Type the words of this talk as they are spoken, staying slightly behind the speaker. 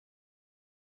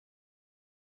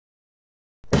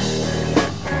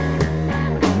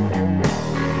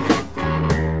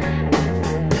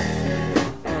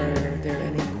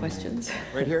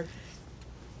Right here.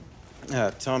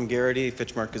 Tom Garrity,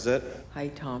 Fitchmark Gazette. Hi,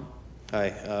 Tom.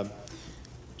 Hi.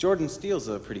 Jordan Steele's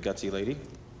a pretty gutsy lady.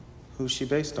 Who's she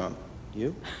based on?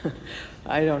 You?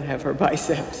 I don't have her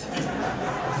biceps.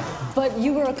 But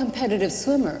you were a competitive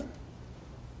swimmer.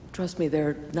 Trust me,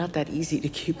 they're not that easy to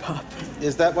keep up.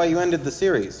 Is that why you ended the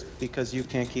series? Because you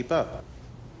can't keep up?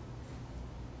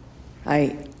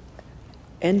 I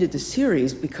ended the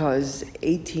series because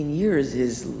 18 years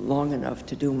is long enough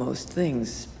to do most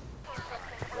things.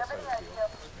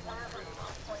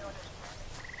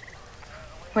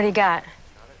 What do you got?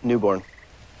 Newborn.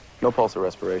 No pulse or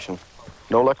respiration.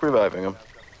 No luck reviving him.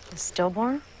 A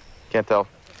stillborn? Can't tell.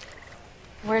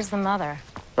 Where's the mother?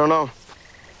 I don't know.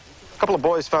 A couple of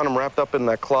boys found him wrapped up in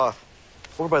that cloth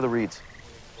over by the reeds.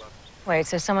 Wait,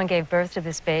 so someone gave birth to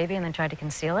this baby and then tried to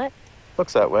conceal it?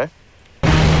 Looks that way.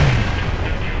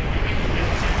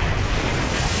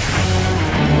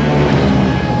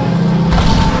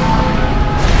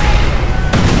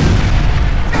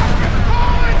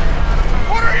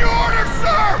 What are your orders,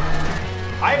 sir?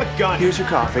 I have a gun. Here's your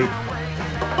coffee.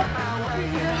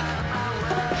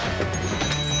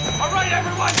 All right,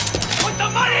 everyone, put the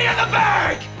money in the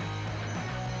bag!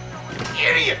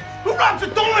 Idiot! Who robs a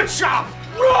donut shop?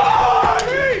 Run!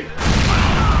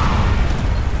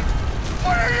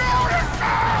 What are your orders,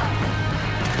 sir?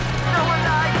 No one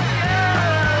likes you.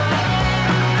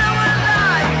 No one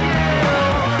likes you.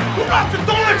 Who robs a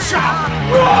donut shop?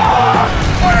 Run!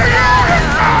 What are your orders,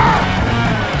 sir?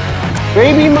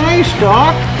 Baby, my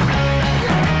stock.